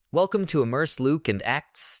Welcome to Immerse Luke and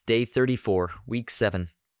Acts, Day 34, Week 7.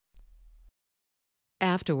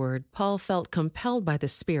 Afterward, Paul felt compelled by the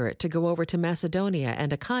Spirit to go over to Macedonia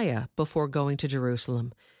and Achaia before going to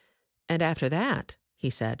Jerusalem. And after that, he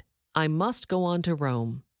said, I must go on to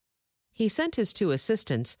Rome. He sent his 2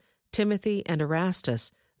 assistants, Timothy and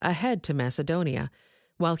Erastus, ahead to Macedonia,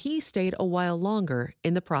 while he stayed a while longer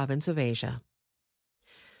in the province of Asia.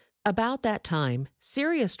 About that time,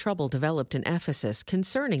 serious trouble developed in Ephesus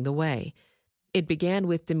concerning the way. It began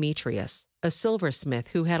with Demetrius, a silversmith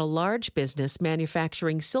who had a large business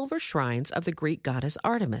manufacturing silver shrines of the Greek goddess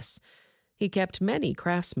Artemis. He kept many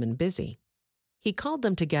craftsmen busy. He called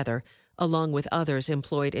them together, along with others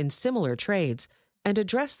employed in similar trades, and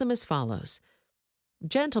addressed them as follows.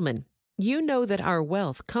 Gentlemen, you know that our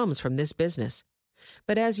wealth comes from this business.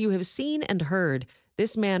 But as you have seen and heard,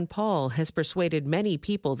 this man Paul has persuaded many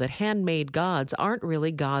people that handmade gods aren't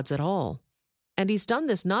really gods at all. And he's done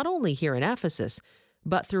this not only here in Ephesus,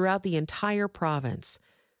 but throughout the entire province.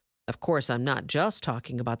 Of course, I'm not just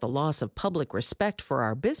talking about the loss of public respect for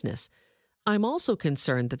our business. I'm also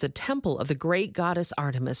concerned that the temple of the great goddess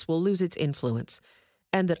Artemis will lose its influence,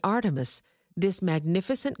 and that Artemis, this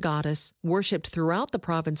magnificent goddess worshipped throughout the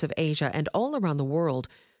province of Asia and all around the world,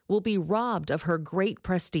 will be robbed of her great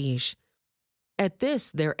prestige. At this,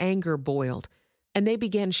 their anger boiled, and they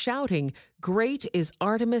began shouting, Great is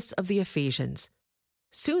Artemis of the Ephesians.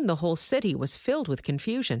 Soon the whole city was filled with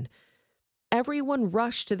confusion. Everyone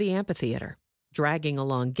rushed to the amphitheater, dragging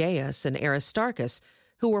along Gaius and Aristarchus,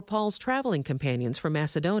 who were Paul's traveling companions from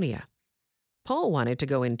Macedonia. Paul wanted to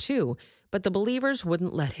go in too, but the believers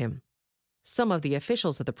wouldn't let him. Some of the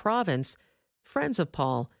officials of the province, friends of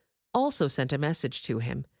Paul, also sent a message to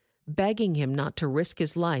him, begging him not to risk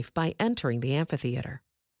his life by entering the amphitheater.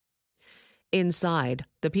 Inside,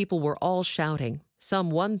 the people were all shouting,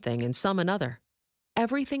 some one thing and some another.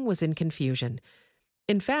 Everything was in confusion.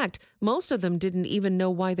 In fact, most of them didn't even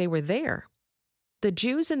know why they were there. The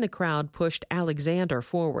Jews in the crowd pushed Alexander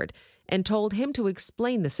forward and told him to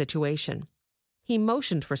explain the situation. He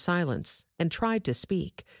motioned for silence and tried to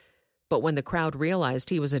speak. But when the crowd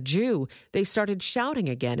realized he was a Jew, they started shouting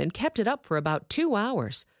again and kept it up for about 2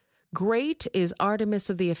 hours. Great is Artemis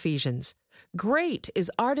of the Ephesians. Great is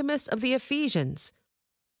Artemis of the Ephesians.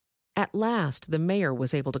 At last, the mayor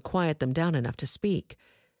was able to quiet them down enough to speak.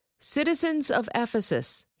 Citizens of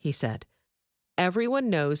Ephesus, he said, everyone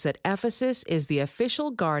knows that Ephesus is the official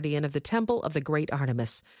guardian of the temple of the great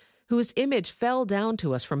Artemis, whose image fell down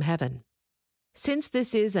to us from heaven. Since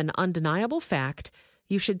this is an undeniable fact,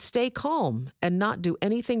 you should stay calm and not do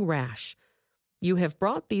anything rash. You have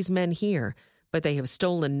brought these men here, but they have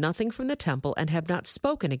stolen nothing from the temple and have not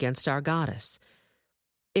spoken against our goddess.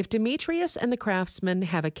 If Demetrius and the craftsmen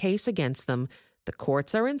have a case against them, the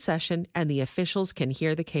courts are in session and the officials can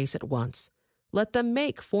hear the case at once. Let them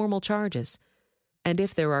make formal charges. And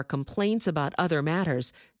if there are complaints about other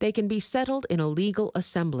matters, they can be settled in a legal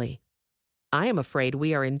assembly. I am afraid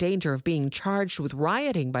we are in danger of being charged with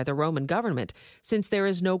rioting by the Roman government, since there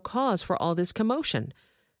is no cause for all this commotion.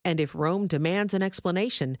 And if Rome demands an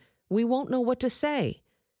explanation, we won't know what to say.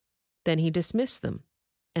 Then he dismissed them,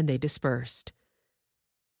 and they dispersed.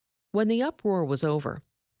 When the uproar was over,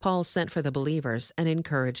 Paul sent for the believers and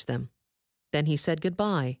encouraged them. Then he said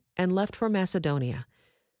goodbye and left for Macedonia.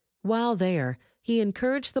 While there, he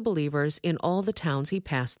encouraged the believers in all the towns he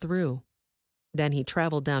passed through. Then he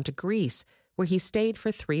traveled down to Greece, where he stayed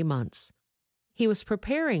for 3 months. He was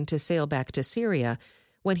preparing to sail back to Syria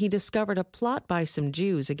when he discovered a plot by some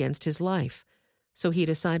Jews against his life, so he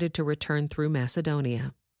decided to return through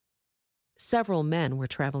Macedonia. Several men were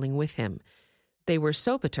traveling with him. They were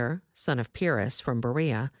Sopater, son of Pyrrhus from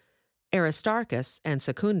Berea, Aristarchus and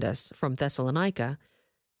Secundus from Thessalonica,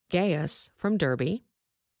 Gaius from Derbe,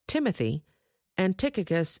 Timothy, and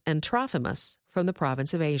Tychicus and Trophimus from the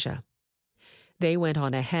province of Asia. They went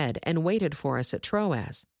on ahead and waited for us at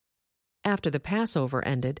Troas. After the Passover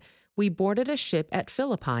ended, we boarded a ship at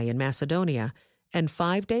Philippi in Macedonia, and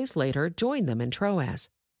 5 days later joined them in Troas,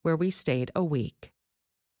 where we stayed a week.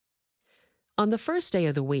 On the first day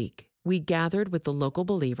of the week, we gathered with the local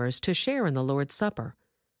believers to share in the Lord's Supper.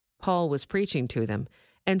 Paul was preaching to them,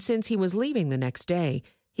 and since he was leaving the next day,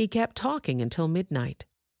 he kept talking until midnight.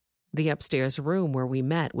 The upstairs room where we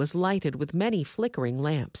met was lighted with many flickering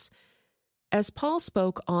lamps. As Paul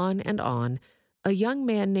spoke on and on, a young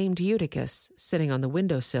man named Eutychus, sitting on the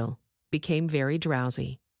windowsill, became very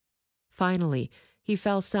drowsy. Finally, he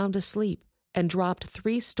fell sound asleep and dropped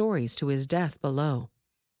 3 stories to his death below.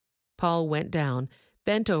 Paul went down,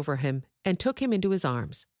 bent over him, and took him into his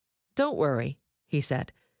arms. "Don't worry," he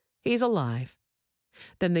said. "He's alive."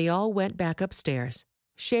 Then they all went back upstairs,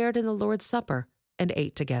 shared in the Lord's Supper, and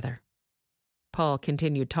ate together. Paul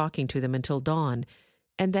continued talking to them until dawn,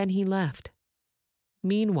 and then he left.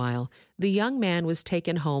 Meanwhile, the young man was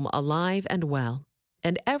taken home alive and well,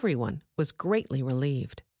 and everyone was greatly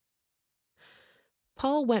relieved.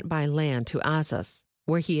 Paul went by land to Assos,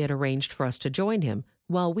 where he had arranged for us to join him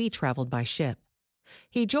while we traveled by ship.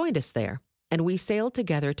 He joined us there, and we sailed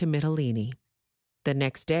together to Mytilene. The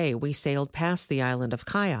next day we sailed past the island of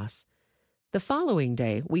Chios. The following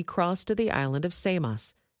day we crossed to the island of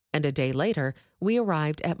Samos, and a day later we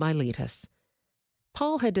arrived at Miletus.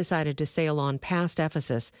 Paul had decided to sail on past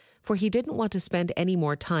Ephesus, for he didn't want to spend any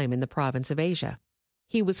more time in the province of Asia.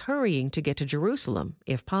 He was hurrying to get to Jerusalem,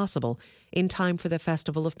 if possible, in time for the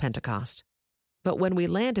festival of Pentecost. But when we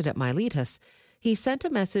landed at Miletus, he sent a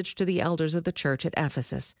message to the elders of the church at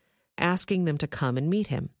Ephesus, asking them to come and meet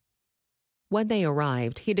him. When they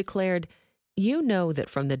arrived, he declared, "You know that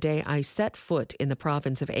from the day I set foot in the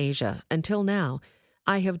province of Asia until now,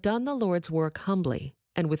 I have done the Lord's work humbly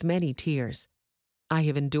and with many tears. I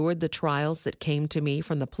have endured the trials that came to me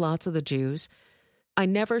from the plots of the Jews. I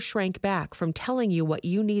never shrank back from telling you what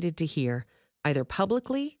you needed to hear, either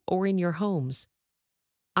publicly or in your homes.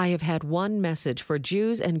 I have had one message for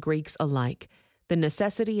Jews and Greeks alike, the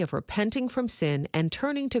necessity of repenting from sin and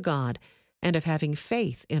turning to God, and of having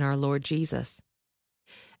faith in our Lord Jesus.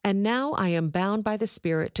 And now I am bound by the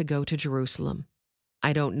Spirit to go to Jerusalem.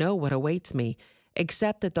 I don't know what awaits me,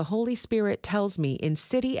 except that the Holy Spirit tells me in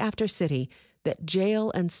city after city that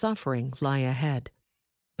jail and suffering lie ahead.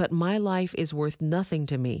 But my life is worth nothing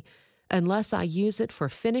to me unless I use it for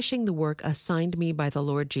finishing the work assigned me by the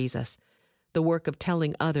Lord Jesus, the work of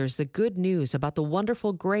telling others the good news about the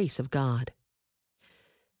wonderful grace of God.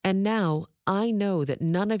 And now I know that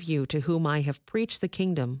none of you to whom I have preached the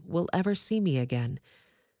kingdom will ever see me again.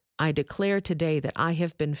 I declare today that I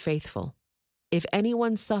have been faithful. If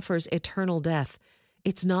anyone suffers eternal death,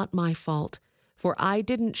 it's not my fault, for I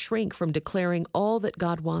didn't shrink from declaring all that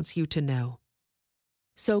God wants you to know.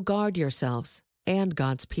 So guard yourselves and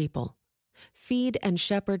God's people. Feed and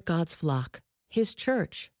shepherd God's flock, His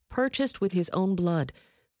church, purchased with His own blood,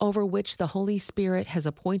 over which the Holy Spirit has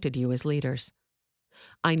appointed you as leaders.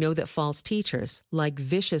 I know that false teachers, like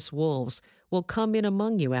vicious wolves, will come in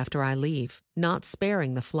among you after I leave, not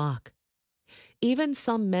sparing the flock. Even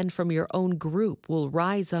some men from your own group will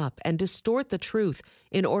rise up and distort the truth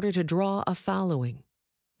in order to draw a following.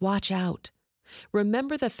 Watch out.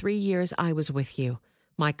 Remember the 3 years I was with you,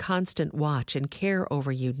 my constant watch and care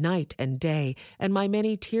over you night and day, and my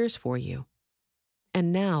many tears for you.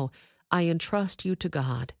 And now I entrust you to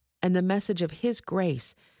God and the message of His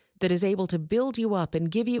grace that is able to build you up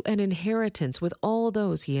and give you an inheritance with all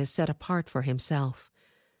those He has set apart for Himself.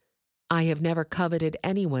 I have never coveted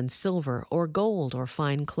anyone's silver or gold or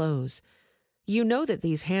fine clothes. You know that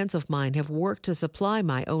these hands of mine have worked to supply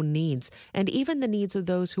my own needs and even the needs of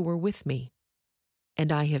those who were with me.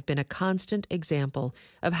 And I have been a constant example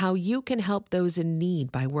of how you can help those in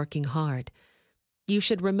need by working hard. You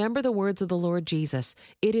should remember the words of the Lord Jesus,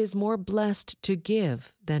 "It is more blessed to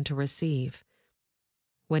give than to receive."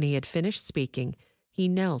 When he had finished speaking, he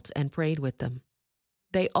knelt and prayed with them.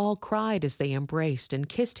 They all cried as they embraced and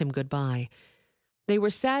kissed him goodbye. They were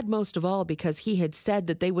sad most of all because he had said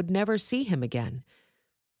that they would never see him again.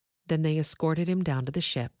 Then they escorted him down to the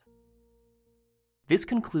ship. This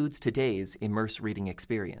concludes today's Immerse reading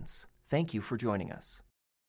experience. Thank you for joining us.